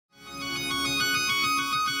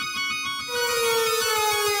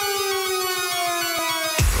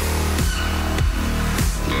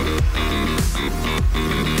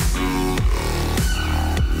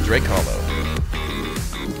Drake Hollow.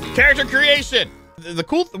 Character creation. The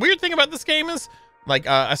weird thing about this game is, like,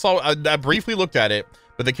 I briefly looked at it,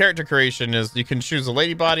 but the character creation is you can choose a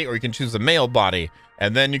lady body or you can choose a male body,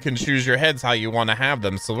 and then you can choose your heads how you want to have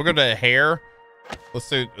them. So we're going to hair. Let's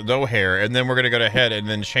do no hair, and then we're going to go to head and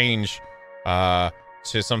then change to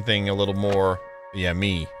something a little more, yeah,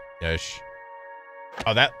 me-ish.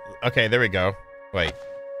 Oh, that, okay, there we go. Wait,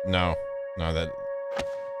 no,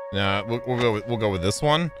 we'll go with this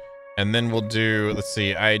one, and then we'll do, let's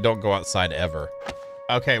see, I don't go outside ever.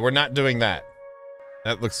 Okay, we're not doing that.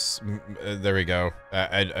 That looks, there we go.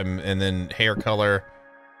 And then hair color.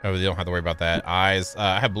 Oh, you don't have to worry about that. Eyes,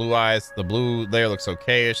 I have blue eyes. The blue there looks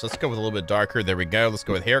okay-ish. Let's go with a little bit darker. There we go. Let's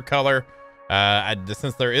go with hair color.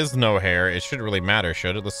 Since there is no hair, it shouldn't really matter,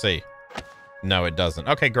 should it? Let's see. No, it doesn't.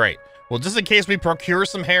 Okay, great. Well, just in case we procure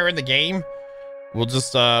some hair in the game, we'll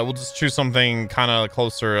just choose something kind of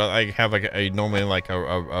closer. I have like normally like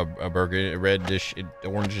a burger, reddish,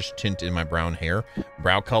 orangish tint in my brown hair.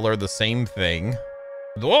 Brow color, the same thing.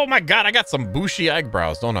 Oh my God, I got some bushy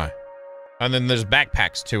eyebrows, don't I? And then there's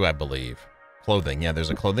backpacks too, I believe. Clothing, yeah, there's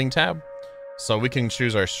a clothing tab. So we can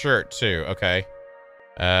choose our shirt too, okay.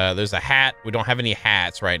 There's a hat. We don't have any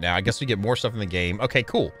hats right now. I guess we get more stuff in the game. Okay,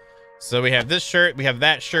 cool. So we have this shirt, we have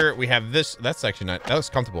that shirt, we have this. That's actually not, that looks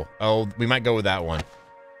comfortable. Oh, we might go with that one.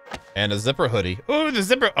 And a zipper hoodie. Oh, the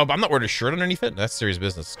zipper. Oh, I'm not wearing a shirt underneath it. That's serious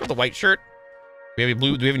business. Let's go with the white shirt. We have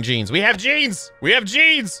blue, do we have jeans? We have jeans! We have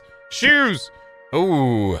jeans! Shoes!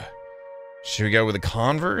 Ooh. Should we go with the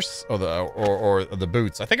Converse or the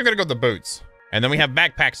boots? I think I'm gonna go with the boots. And then we have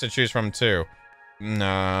backpacks to choose from too.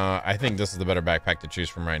 No, I think this is the better backpack to choose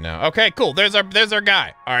from right now. Okay, cool. There's our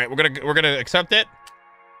guy. All right, we're gonna accept it.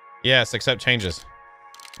 Yes, accept changes.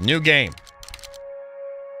 New game.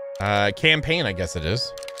 Campaign, I guess it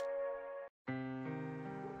is.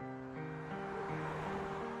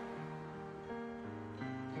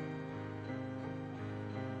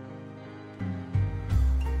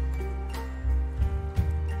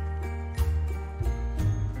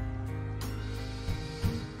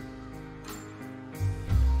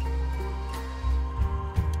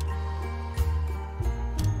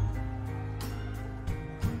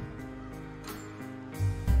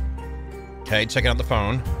 Okay, checking out the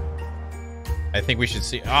phone. I think we should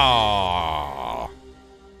see. Oh.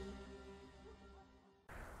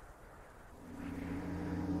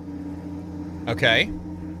 Okay.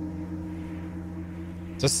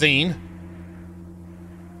 It's a scene.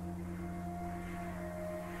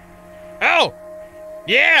 Oh!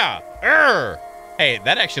 Yeah! Hey,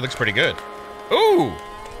 that actually looks pretty good. Ooh!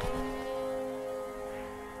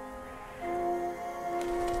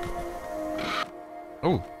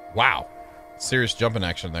 Ooh, wow. Serious jumping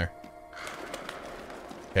action there.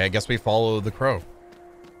 Okay, I guess we follow the crow.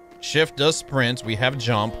 Shift does sprint. We have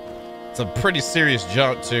jump. It's a pretty serious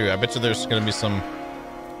jump, too. I bet you there's going to be some...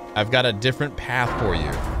 I've got a different path for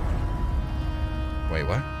you. Wait,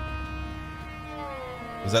 what?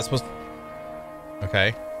 Was that supposed to...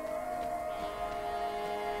 Okay.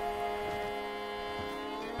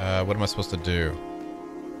 What am I supposed to do?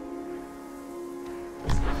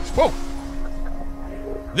 Whoa!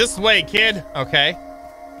 This way, kid. Okay.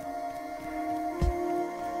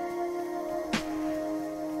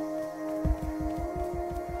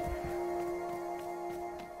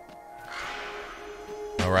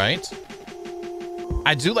 All right.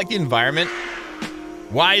 I do like the environment.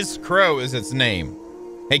 Wise Crow is its name.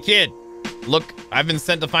 Hey, kid. Look, I've been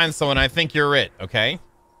sent to find someone. I think you're it. Okay.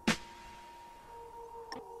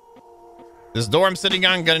 This door I'm sitting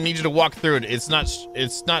on, gonna need you to walk through it. It's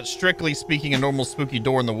not strictly speaking a normal spooky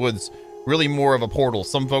door in the woods. Really more of a portal.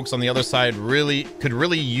 Some folks on the other side could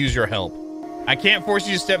really use your help. I can't force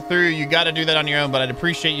you to step through. You gotta do that on your own, but I'd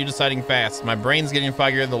appreciate you deciding fast. My brain's getting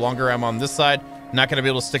foggier the longer I'm on this side. Not gonna be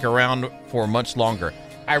able to stick around for much longer.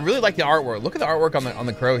 I really like the artwork. Look at the artwork on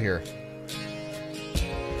the crow here.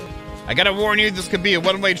 I gotta warn you, this could be a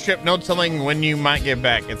one-way trip. No telling when you might get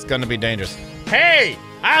back. It's gonna be dangerous. Hey!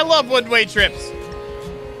 I love one-way trips.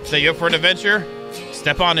 So you up for an adventure?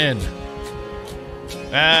 Step on in.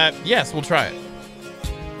 Yes, we'll try it.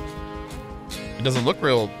 It doesn't look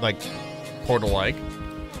real, like, portal-like.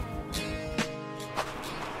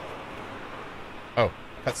 Oh,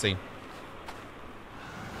 cutscene.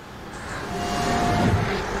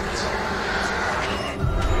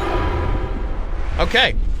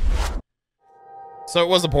 Okay. So it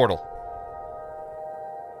was a portal.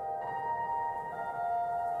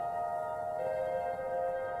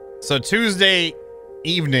 So Tuesday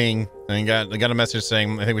evening, I got a message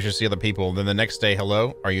saying, I think we should see other people. Then the next day,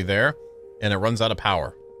 hello, are you there? And it runs out of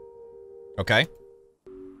power. Okay.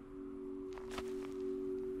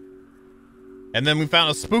 And then we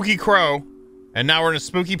found a spooky crow. And now we're in a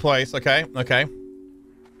spooky place. Okay, okay.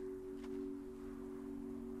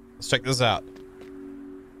 Let's check this out.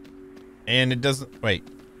 And it doesn't... Wait.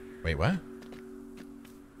 Wait, what?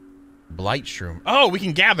 Blight shroom. Oh, we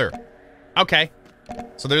can gather. Okay.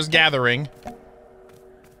 So there's gathering.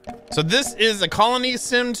 So this is a colony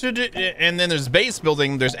sim to do, and then there's base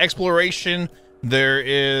building, there's exploration, there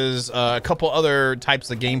is a couple other types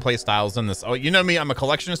of gameplay styles in this. Oh, you know me, I'm a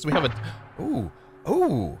collectionist. We have a... Ooh.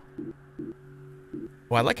 Ooh.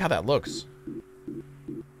 Well, I like how that looks.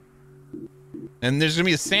 And there's gonna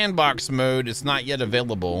be a sandbox mode. It's not yet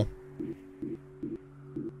available.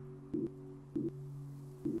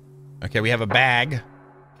 Okay, we have a bag.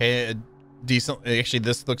 Okay, decent. Actually,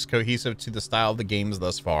 this looks cohesive to the style of the games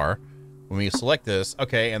thus far. When we select this,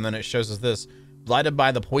 okay, and then it shows us this. Blighted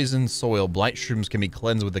by the poisoned soil, blight shrooms can be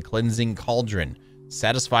cleansed with a cleansing cauldron.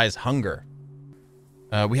 Satisfies hunger.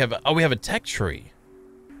 We have a tech tree.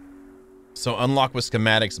 So unlock with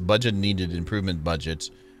schematics, budget needed, improvement budget,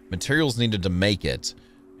 materials needed to make it.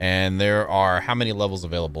 And there are how many levels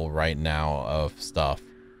available right now of stuff?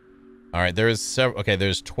 All right, there's several. Okay,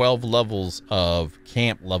 there's 12 levels of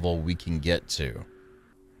camp level we can get to.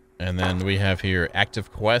 And then we have here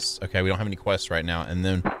active quests. Okay, we don't have any quests right now. And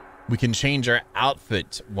then we can change our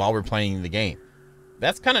outfit while we're playing the game.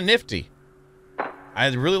 That's kind of nifty. I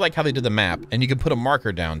really like how they did the map. And you can put a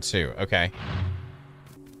marker down too. Okay.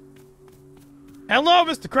 Hello,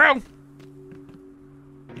 Mr. Crow.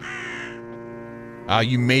 Ah,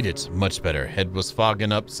 you made it. Much better. Head was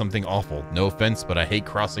fogging up something awful. No offense, but I hate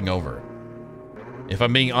crossing over. If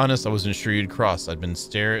I'm being honest, I wasn't sure you'd cross. I'd been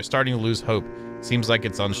starting to lose hope. Seems like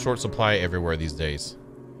it's on short supply everywhere these days.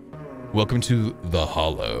 Welcome to the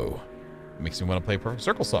Hollow. Makes me want to play Perfect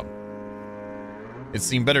Circle some. It's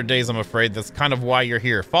seen better days, I'm afraid. That's kind of why you're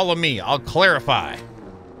here. Follow me. I'll clarify.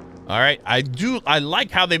 All right. I like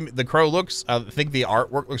how the crow looks. I think the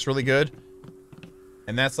artwork looks really good.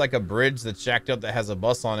 And that's like a bridge that's jacked up that has a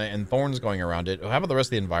bus on it and thorns going around it. How about the rest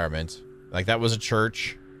of the environment? Like that was a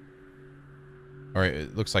church. Or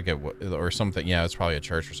it looks like it, or something. Yeah, it's probably a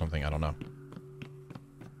church or something. I don't know.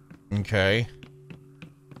 Okay.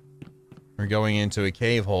 We're going into a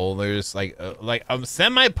cave hole. There's like a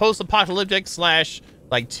semi-post-apocalyptic slash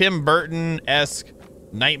like Tim Burton-esque,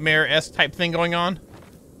 nightmare-esque type thing going on.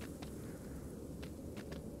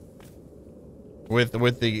 With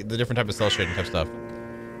the different type of cell shading type stuff.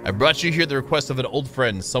 I brought you here at the request of an old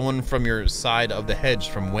friend, someone from your side of the hedge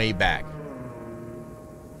from way back.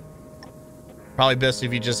 Probably best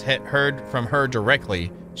if you just heard from her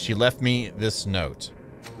directly. She left me this note.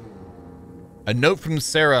 A note from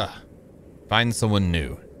Sarah. Find someone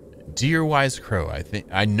new. Dear Wise Crow,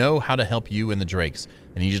 I know how to help you and the Drakes.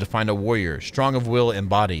 I need you to find a warrior, strong of will and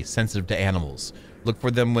body, sensitive to animals. Look for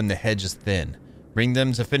them when the hedge is thin. Bring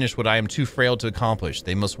them to finish what I am too frail to accomplish.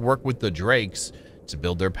 They must work with the Drakes to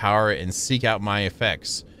build their power and seek out my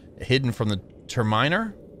effects. Hidden from the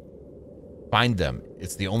Terminer? Find them.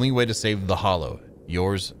 It's the only way to save the Hollow.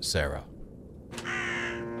 Yours, Sarah.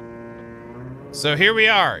 So here we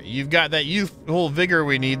are. You've got that youthful vigor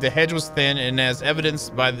we need. The hedge was thin, and as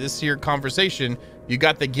evidenced by this here conversation, you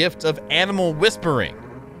got the gift of animal whispering.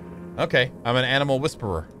 Okay, I'm an animal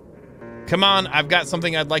whisperer. Come on, I've got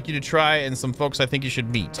something I'd like you to try and some folks I think you should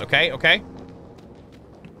meet. Okay, okay?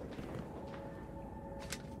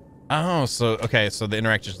 Oh, so the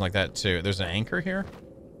interaction's like that too. There's an anchor here?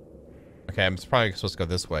 Okay, I'm probably supposed to go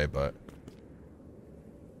this way, but...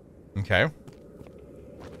 Okay.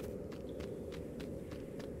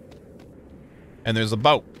 And there's a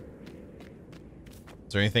boat.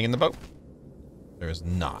 Is there anything in the boat? There is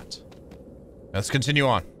not. Let's continue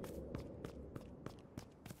on.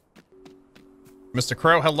 Mr.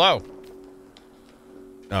 Crow, hello.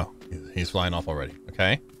 Oh, he's flying off already.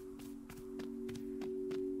 Okay.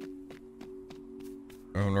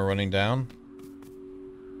 And we're running down.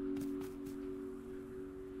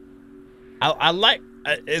 I like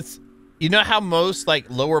it's, you know how most like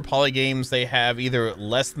lower poly games they have either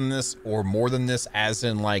less than this or more than this, as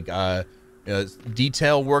in like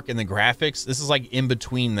detail work in the graphics. This is like in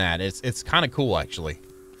between that. It's kind of cool actually.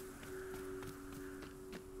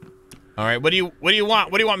 All right, what do you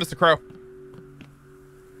want? What do you want, Mr. Crow?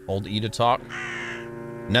 Hold E to talk.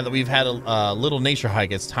 Now that we've had a little nature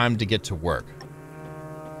hike, it's time to get to work.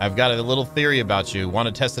 I've got a little theory about you. Want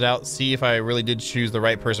to test it out? See if I really did choose the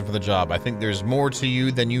right person for the job. I think there's more to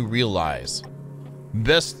you than you realize.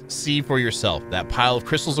 Best see for yourself. That pile of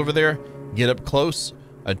crystals over there, get up close,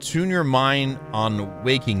 attune your mind on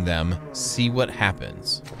waking them, see what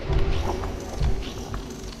happens.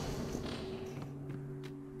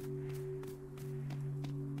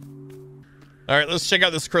 All right, let's check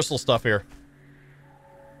out this crystal stuff here.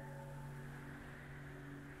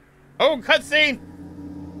 Oh, cutscene!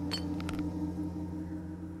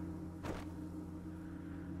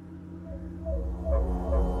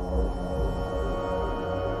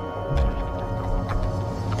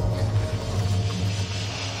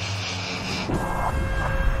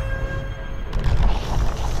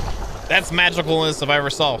 That's magicalness if I ever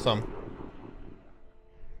saw some.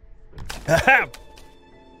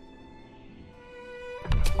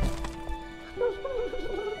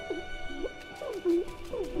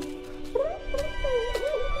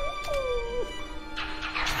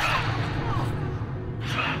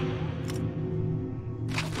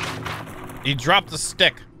 He dropped the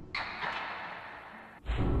stick.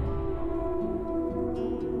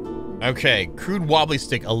 Okay, crude wobbly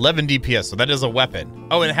stick, 11 DPS, so that is a weapon.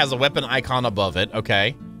 Oh, and it has a weapon icon above it,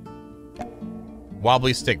 okay.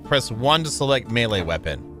 Wobbly stick, press 1 to select melee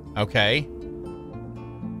weapon, okay.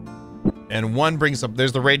 And 1 brings up,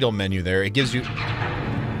 there's the radial menu there, it gives you...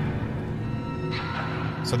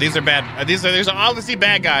 So these are bad, these are obviously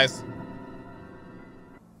bad guys.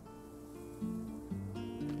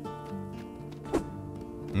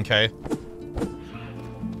 Okay.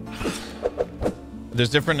 There's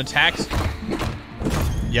different attacks.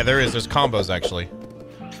 Yeah, there is. There's combos, actually.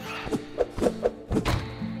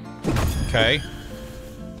 Okay.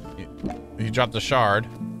 You drop the shard.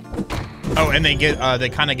 Oh, and they get they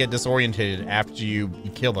kind of get disoriented after you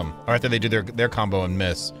kill them, or after they do their combo and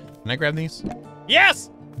miss. Can I grab these? Yes!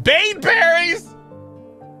 Bane berries!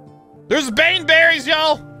 There's Bane berries,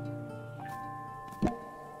 y'all!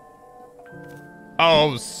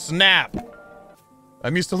 Oh, snap.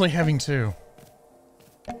 I'm used to only having 2.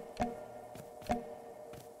 All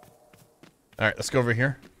right, let's go over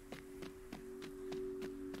here.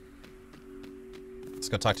 Let's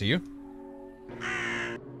go talk to you.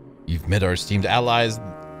 You've met our esteemed allies,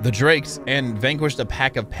 the Drakes, and vanquished a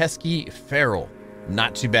pack of pesky feral.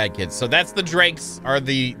 Not too bad, kids. So that's the Drakes, are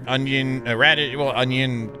the onion, radish, well,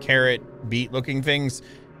 onion, carrot, beet-looking things,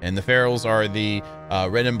 and the ferals are the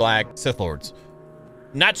red and black Sith Lords.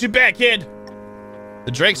 Not too bad, kid.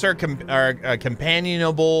 The Drakes are a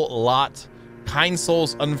companionable lot. Kind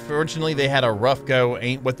souls, unfortunately, they had a rough go,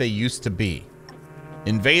 ain't what they used to be.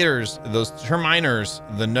 Invaders, those Terminers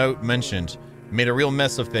the note mentioned, made a real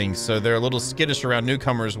mess of things, so they're a little skittish around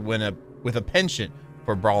newcomers with a penchant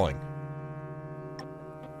for brawling.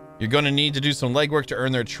 You're going to need to do some legwork to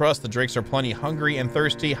earn their trust. The Drakes are plenty hungry and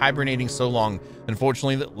thirsty, hibernating so long.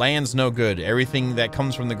 Unfortunately, the land's no good. Everything that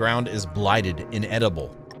comes from the ground is blighted,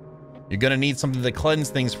 inedible. You're going to need something to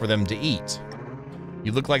cleanse things for them to eat.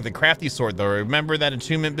 You look like the crafty sort, though. Remember that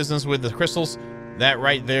attunement business with the crystals? That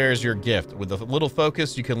right there is your gift. With a little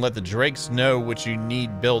focus, you can let the Drakes know what you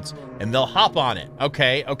need built, and they'll hop on it.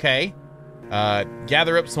 Okay, okay.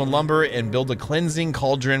 Gather up some lumber and build a cleansing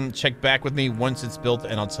cauldron. Check back with me once it's built,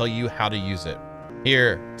 and I'll tell you how to use it.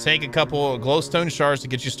 Here, take a couple of glowstone shards to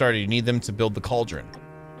get you started. You need them to build the cauldron.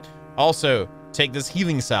 Also, take this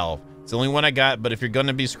healing salve. It's the only one I got, but if you're going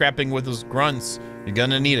to be scrapping with those grunts, you're going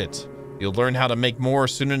to need it. You'll learn how to make more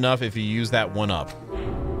soon enough if you use that one up.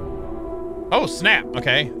 Oh, snap.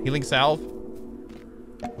 Okay. Healing salve.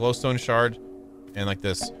 Glowstone shard. And like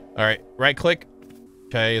this. All right. Right click.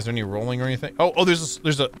 Okay. Is there any rolling or anything? Oh, there's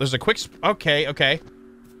a quick. Okay. Okay.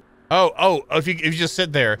 Oh, if you just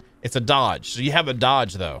sit there, it's a dodge. So you have a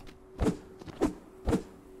dodge though.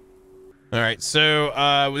 All right.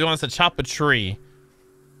 So we want us to chop a tree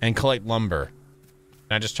and collect lumber.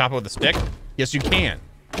 Can I just chop it with a stick? Yes, you can.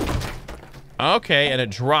 Okay, and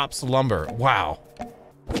it drops lumber. Wow.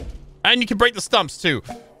 And you can break the stumps too.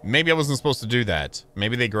 Maybe I wasn't supposed to do that.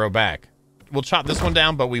 Maybe they grow back. We'll chop this one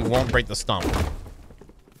down, but we won't break the stump.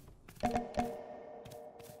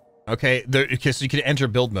 Okay, so you can enter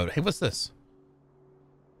build mode. Hey, what's this?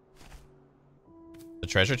 The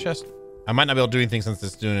treasure chest? I might not be able to do anything since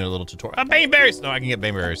it's doing a little tutorial. Oh, Bane berries! No, I can get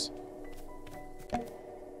Bane berries.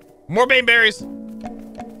 More Bane berries!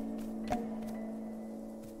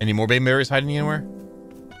 Any more Bane berries hiding anywhere?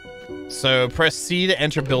 So press C to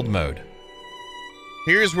enter build mode.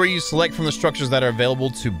 Here's where you select from the structures that are available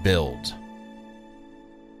to build.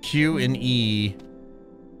 Q and E.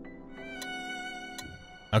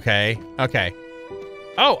 Okay, okay.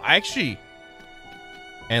 Oh, actually.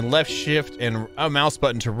 And left shift and a mouse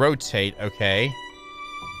button to rotate. Okay.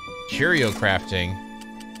 Curio crafting.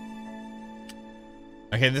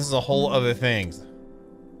 Okay, this is a whole other thing.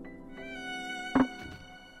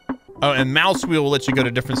 Oh, and mouse wheel will let you go to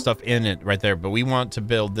different stuff in it right there, but we want to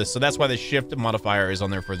build this. So that's why the shift modifier is on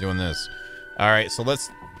there for doing this. All right, so let's,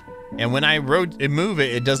 and when I move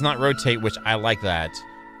it, it does not rotate, which I like that.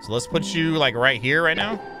 So let's put you like right here right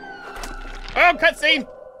now. Oh, cutscene!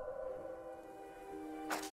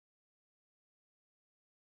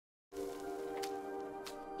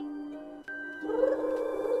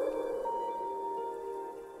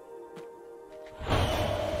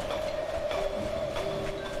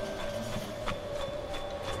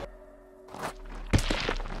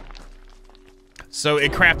 So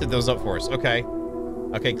it crafted those up for us. Okay.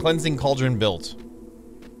 Okay, cleansing cauldron built.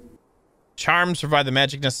 Charms provide the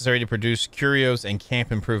magic necessary to produce curios and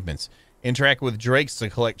camp improvements. Interact with drakes to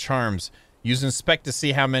collect charms. Use inspect to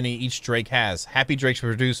see how many each drake has. Happy drakes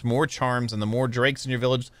produce more charms, and the more drakes in your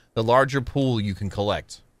village, the larger pool you can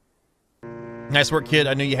collect. Nice work, kid.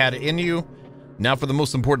 I knew you had it in you. Now for the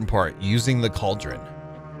most important part, using the cauldron.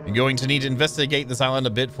 You're going to need to investigate this island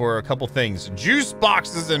a bit for a couple things. Juice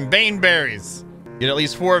boxes and baneberries. Get at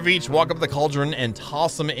least 4 of each, walk up the cauldron, and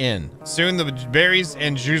toss them in. Soon the berries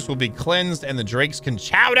and juice will be cleansed, and the drakes can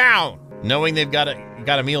chow down. Knowing they've got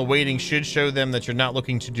a meal waiting should show them that you're not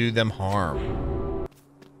looking to do them harm.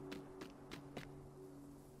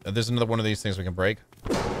 There's another one of these things we can break.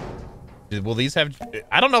 Will these have...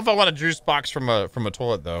 I don't know if I want a juice box from a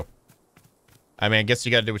toilet, though. I mean, I guess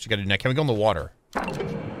you gotta do what you gotta do now. Can we go in the water?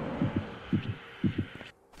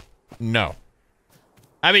 No.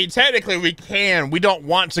 I mean, technically we can. We don't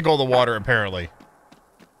want to go in the water, apparently.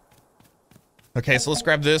 Okay, so let's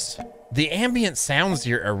grab this. The ambient sounds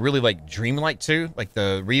here are really like dreamlike too, like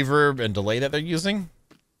the reverb and delay that they're using.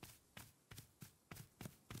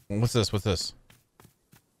 What's this? What's this?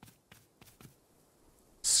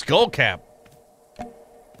 Skull cap.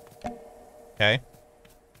 Okay.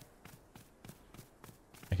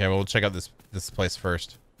 Okay, well, we'll check out this place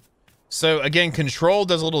first. So again, control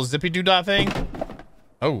does a little zippy doo-dah thing.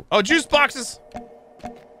 Oh, juice boxes.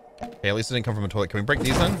 Okay, at least it didn't come from a toilet. Can we break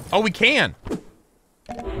these then? Oh, we can.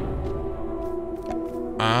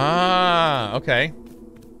 Ah, okay.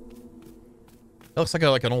 That looks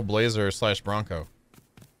like an old Blazer / Bronco.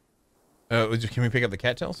 Can we pick up the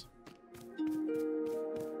cattails?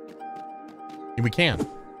 Yeah, we can.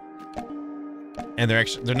 And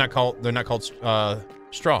they're not called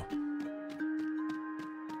straw.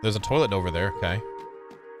 There's a toilet over there. Okay.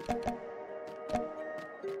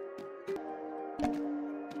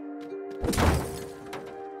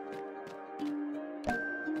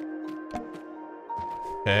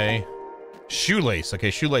 Okay. Shoelace.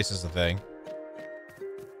 Okay, shoelace is the thing.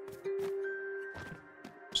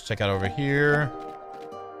 Let's check out over here.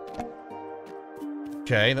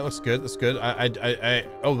 Okay, that looks good. That's good.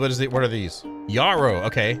 Oh, what are these? Yarrow.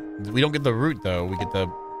 Okay. We don't get the root though. We get the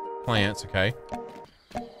plants. Okay.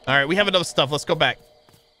 All right, we have enough stuff. Let's go back.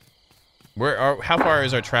 How far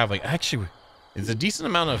is our traveling? Actually, it's a decent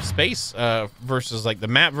amount of space versus like the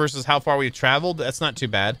map versus how far we've traveled. That's not too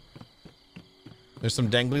bad. There's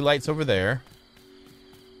some dangly lights over there.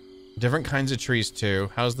 Different kinds of trees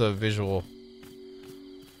too. How's the visual?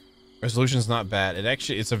 Resolution's not bad.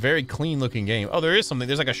 It's a very clean looking game. Oh, there is something.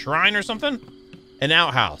 There's like a shrine or something. An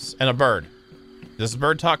outhouse and a bird. Does the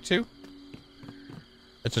bird talk too?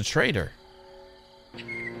 It's a trader.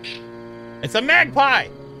 It's a magpie.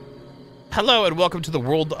 Hello and welcome to the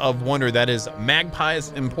world of wonder that is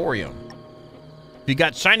Magpie's Emporium. If you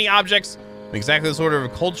got shiny objects, exactly the sort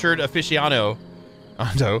of cultured aficionado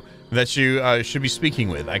that you should be speaking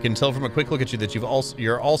with. I can tell from a quick look at you that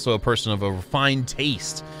you're also a person of a refined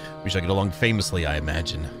taste. We shall get along famously, I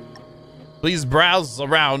imagine. Please browse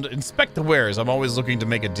around, inspect the wares. I'm always looking to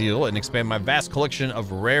make a deal and expand my vast collection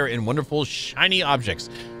of rare and wonderful shiny objects.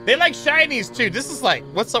 They like shinies too. This is like,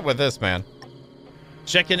 what's up with this, man?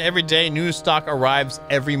 Check in every day. New stock arrives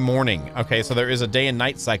every morning. Okay, so there is a day and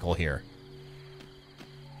night cycle here.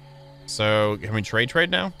 So can we trade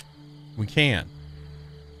now? We can.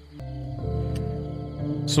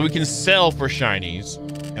 So we can sell for shinies,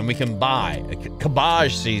 and we can buy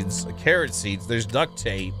cabbage seeds, carrot seeds. There's duct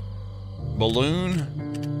tape,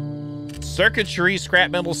 balloon, circuitry,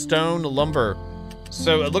 scrap metal, stone, lumber.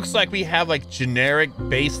 So it looks like we have like generic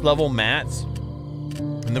base level mats,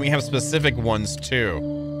 and then we have specific ones too.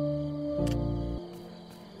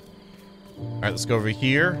 All right, let's go over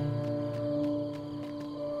here.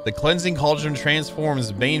 The cleansing cauldron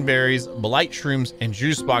transforms baneberries, blight shrooms, and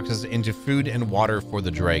juice boxes into food and water for the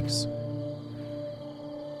drakes.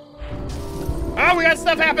 Oh, we got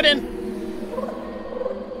stuff happening!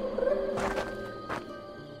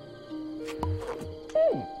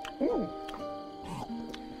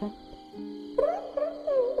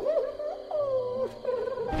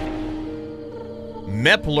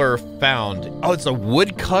 Mepler found. Oh, it's a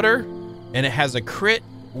woodcutter, and it has a crit.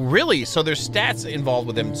 Really? So there's stats involved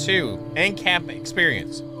with them too, and camp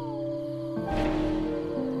experience.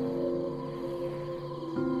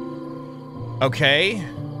 Okay.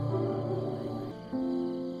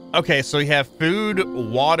 Okay, so you have food,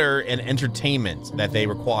 water, and entertainment that they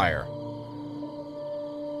require.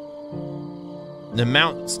 The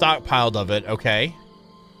amount stockpiled of it, okay.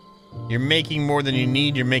 You're making more than you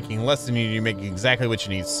need, you're making less than you need, you're making exactly what you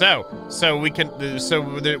need. So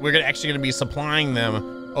we're actually gonna be supplying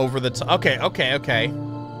them over the okay.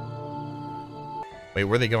 Wait,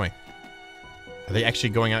 where are they going? Are they actually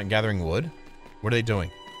going out and gathering wood? What are they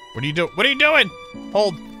doing? What are you doing? What are you doing?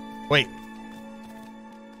 Hold, wait.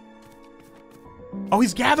 Oh,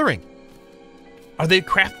 he's gathering. Are they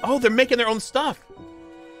oh, they're making their own stuff.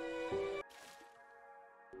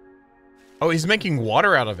 Oh, he's making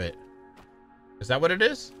water out of it. Is that what it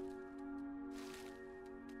is?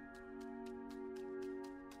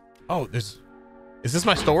 Oh, is this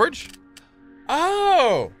my storage?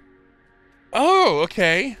 Oh. Oh,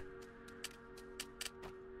 okay.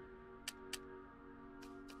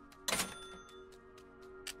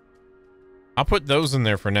 I'll put those in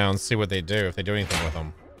there for now and see what they do, if they do anything with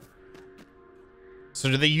them. So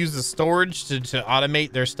do they use the storage to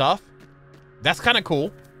automate their stuff? That's kind of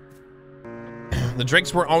cool. The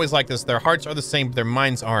Drakes weren't always like this. Their hearts are the same, but their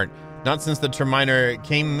minds aren't. Not since the Terminer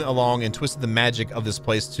came along and twisted the magic of this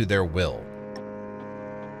place to their will.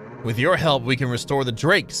 With your help, we can restore the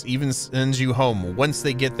Drakes, even send you home once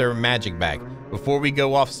they get their magic back. Before we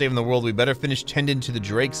go off saving the world, we better finish tending to the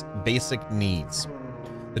Drakes' basic needs.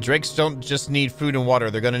 The Drakes don't just need food and water.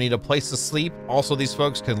 They're going to need a place to sleep. Also, these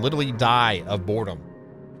folks can literally die of boredom.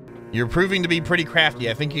 You're proving to be pretty crafty.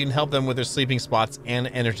 I think you can help them with their sleeping spots and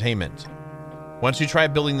entertainment. Once you try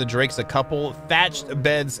building the Drakes a couple thatched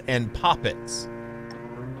beds and poppets.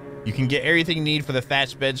 You can get everything you need for the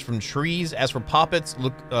thatched beds from trees. As for poppets,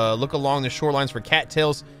 look along the shorelines for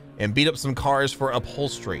cattails and beat up some cars for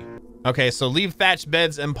upholstery. Okay, so leave thatched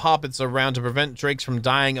beds and poppets around to prevent Drakes from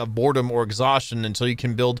dying of boredom or exhaustion until you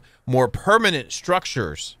can build more permanent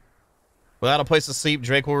structures. Without a place to sleep,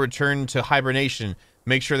 Drake will return to hibernation.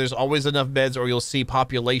 Make sure there's always enough beds or you'll see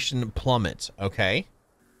population plummet. Okay.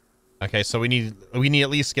 Okay, so we need at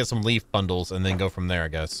least get some leaf bundles and then go from there, I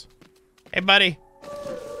guess. Hey, buddy.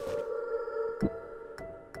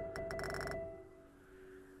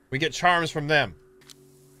 We get charms from them.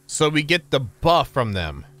 So we get the buff from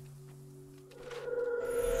them.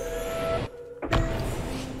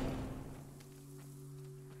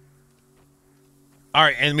 All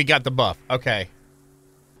right, and we got the buff. Okay.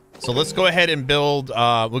 So let's go ahead and build, we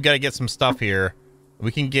got to get some stuff here.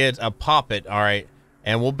 We can get a poppet, all right.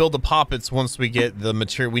 And we'll build the poppets once we get the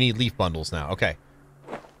material. We need leaf bundles now. Okay.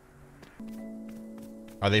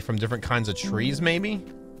 Are they from different kinds of trees, maybe?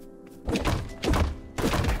 Okay,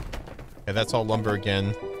 that's all lumber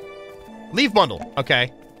again. Leaf bundle.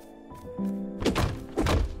 Okay.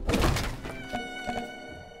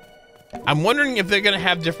 I'm wondering if they're going to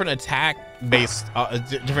have different attack-based,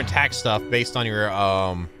 different attack stuff based on your,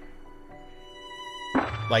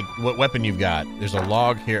 like what weapon you've got. There's a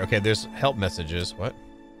log here. Okay, there's help messages. What?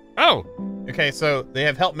 Oh, okay, so they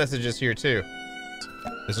have help messages here too.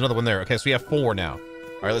 There's another one there. Okay, so we have 4 now. All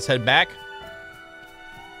right, let's head back.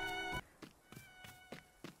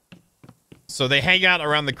 So they hang out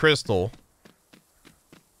around the crystal.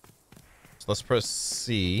 So let's press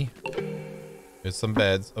C. There's some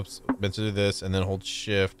beds. Oops, let's do this and then hold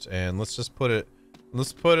shift and let's just put it.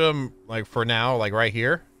 Let's put them like for now, like right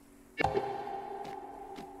here.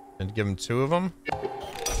 And give them 2 of them.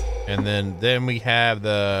 And then we have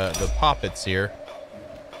the poppets here.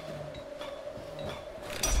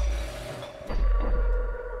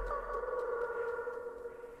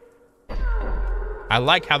 I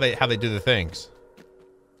like how they do the things.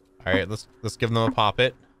 All right, let's give them a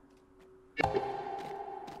poppet.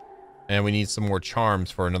 And we need some more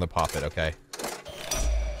charms for another poppet. Okay.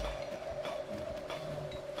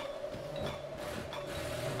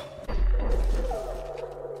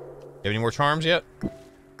 You have any more charms yet?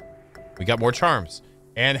 We got more charms.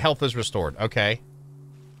 And health is restored. Okay.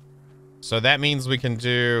 So that means we can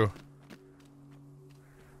do...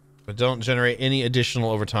 But don't generate any additional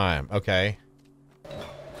over time. Okay.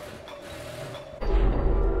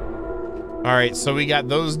 Alright, so we got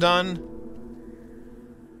those done.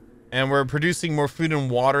 And we're producing more food and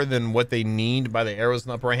water than what they need by the arrows in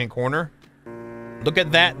the upper right-hand corner. Look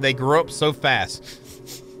at that. They grow up so fast.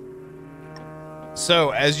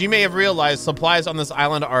 So, as you may have realized, supplies on this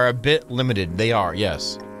island are a bit limited. They are,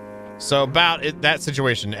 yes. So, about that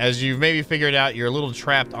situation, as you've maybe figured out, you're a little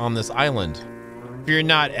trapped on this island. Fear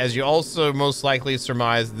not, as you also most likely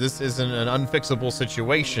surmise, this isn't an unfixable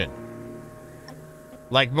situation.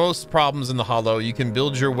 Like most problems in the Hollow, you can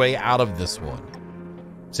build your way out of this one.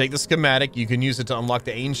 Take the schematic. You can use it to unlock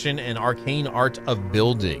the ancient and arcane art of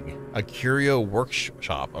building. A curio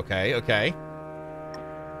workshop. Okay, okay.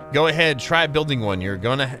 Go ahead, try building one. You're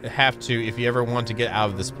gonna have to if you ever want to get out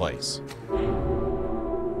of this place.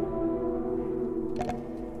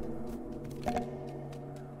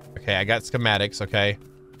 Okay, I got schematics, okay.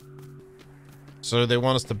 So they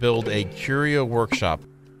want us to build a curio workshop.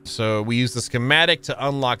 So we use the schematic to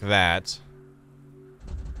unlock that.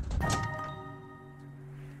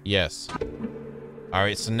 Yes. All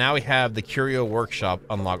right, so now we have the curio workshop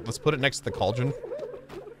unlocked. Let's put it next to the cauldron.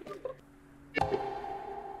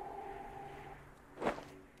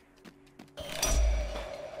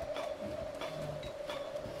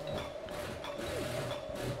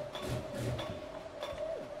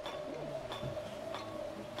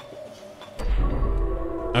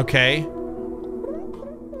 Okay.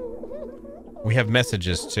 We have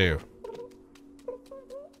messages too.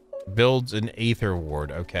 Builds an Aether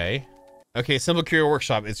Ward. Okay. Okay, Simple Curio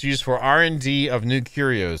Workshop. It's used for R&D of new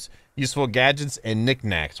curios, useful gadgets, and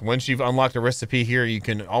knickknacks. Once you've unlocked a recipe here, you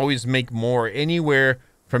can always make more anywhere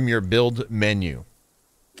from your build menu.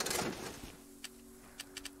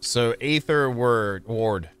 So, Aether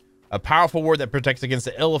Ward. A powerful ward that protects against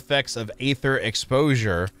the ill effects of Aether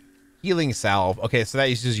exposure. Healing Salve. Okay, so that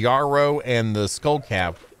uses Yarrow and the Skull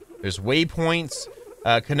Cap. There's waypoints.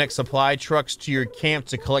 Connect supply trucks to your camp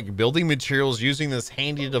to collect building materials using this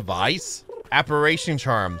handy device. Apparition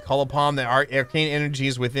Charm. Call upon the arcane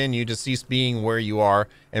energies within you to cease being where you are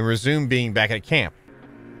and resume being back at camp.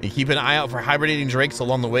 You keep an eye out for hibernating drakes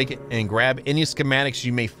along the way and grab any schematics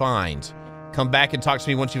you may find. Come back and talk to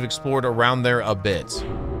me once you've explored around there a bit.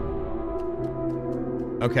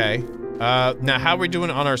 Okay. Now how are we doing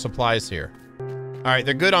on our supplies here? All right,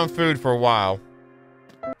 they're good on food for a while.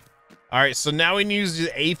 All right, so now we need to use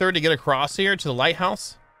the Aether to get across here to the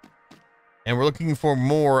lighthouse. And we're looking for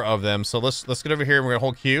more of them. So let's get over here and we're gonna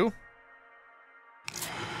hold Q.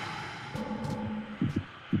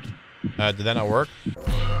 Did that not work?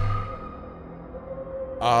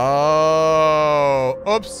 Oh,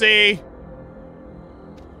 oopsie.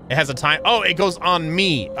 It has a time. Oh, it goes on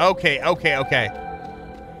me. Okay, okay, okay.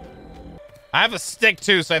 I have a stick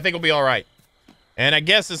too, so I think we'll be all right. And I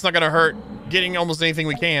guess it's not gonna hurt getting almost anything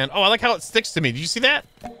we can. Oh, I like how it sticks to me. Did you see that?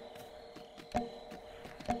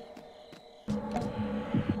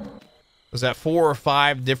 Was that 4 or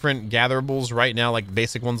 5 different gatherables right now, like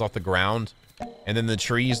basic ones off the ground? And then the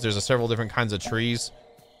trees, there's several different kinds of trees.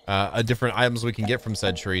 Different items we can get from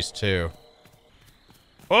said trees too.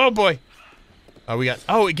 Oh boy. Oh, we got,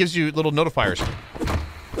 oh, it gives you little notifiers.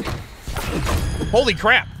 Holy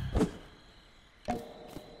crap.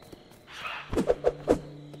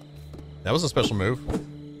 That was a special move.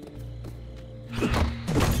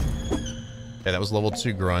 Yeah, that was level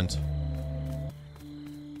 2 grunt.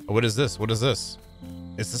 Oh, what is this? What is this?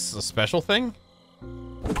 Is this a special thing?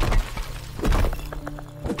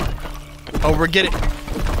 Oh, we're getting...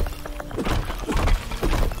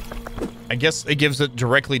 I guess it gives it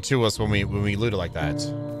directly to us when we loot it like that.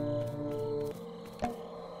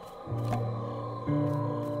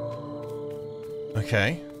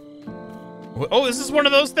 Okay. Oh, is this one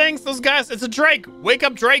of those things? Those guys, it's a Drake. Wake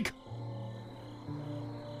up, Drake.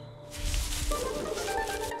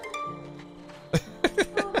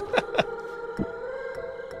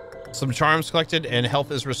 Some charms collected and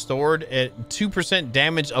health is restored at 2%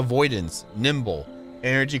 damage avoidance. Nimble.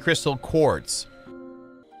 Energy crystal quartz.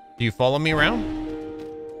 Do you follow me around?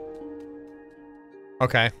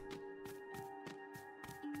 Okay.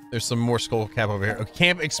 There's some more skull cap over here. Okay,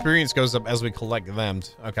 camp experience goes up as we collect them.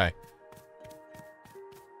 Okay.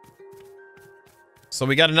 So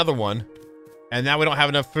we got another one. And now we don't have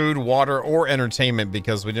enough food, water, or entertainment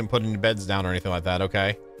because we didn't put any beds down or anything like that.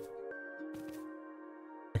 Okay.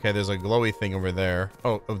 Okay, there's a glowy thing over there.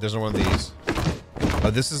 Oh, there's one of these. Oh,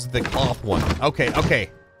 this is the cloth one. Okay, okay.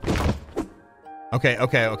 Okay,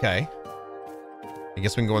 okay, okay. I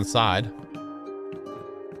guess we can go inside.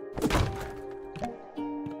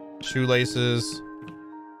 Shoelaces.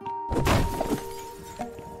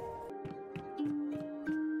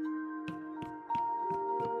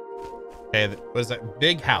 Okay, what is that?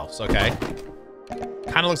 Big house, okay.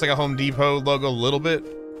 Kind of looks like a Home Depot logo a little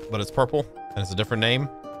bit, but it's purple and it's a different name.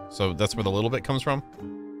 So that's where the little bit comes from.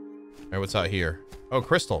 All right, what's out here? Oh,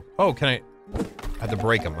 crystal. Oh, can I have to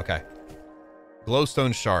break them? Okay.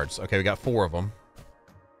 Glowstone shards. Okay, we got 4 of them.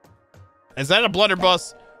 Is that a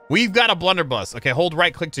blunderbuss? We've got a blunderbuss. Okay, hold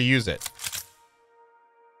right click to use it.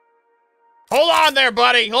 Hold on there,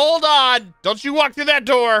 buddy. Hold on. Don't you walk through that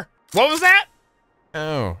door. What was that?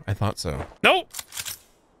 Oh, I thought so. Nope.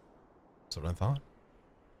 That's what I thought.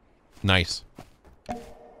 Nice.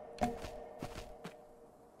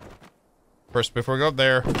 First, before we go up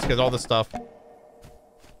there, let's get all this stuff.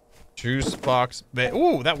 Juice box.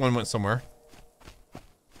 Ooh, that one went somewhere.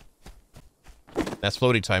 That's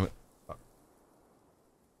floaty time.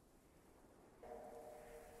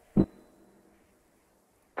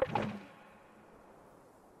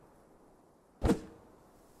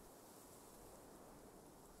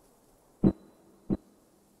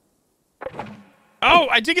 Oh,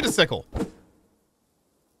 I did get a sickle.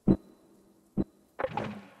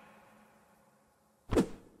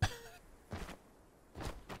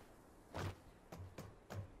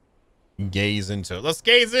 Gaze into it. Let's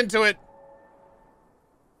gaze into it.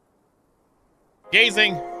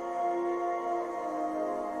 Gazing.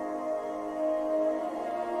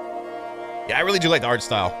 Yeah, I really do like the art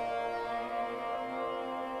style.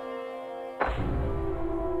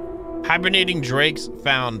 Hibernating drakes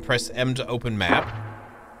found. Press M to open map.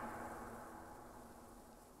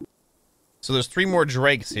 So there's 3 more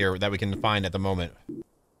drakes here that we can find at the moment.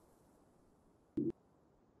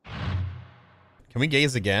 Can we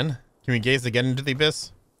gaze again? Can we gaze again into the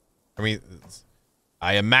abyss?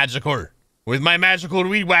 I am magical with my magical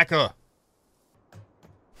weed whacker.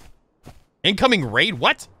 Incoming raid?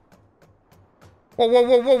 What? Whoa, whoa,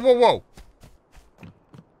 whoa, whoa, whoa, whoa.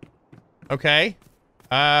 Okay.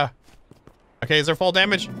 Okay, is there fall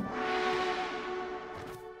damage?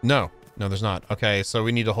 No. No, there's not. Okay, so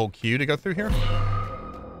we need a whole queue to go through here?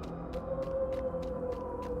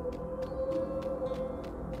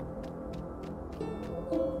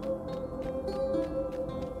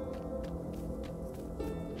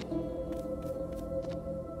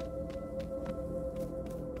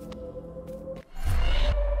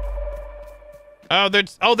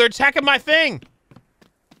 Oh, they're attacking my thing.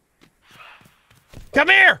 Come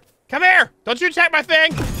here. Come here. Don't you attack my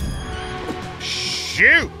thing.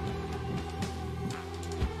 Shoot.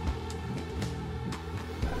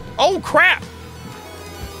 Oh, crap.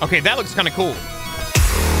 Okay, that looks kind of cool.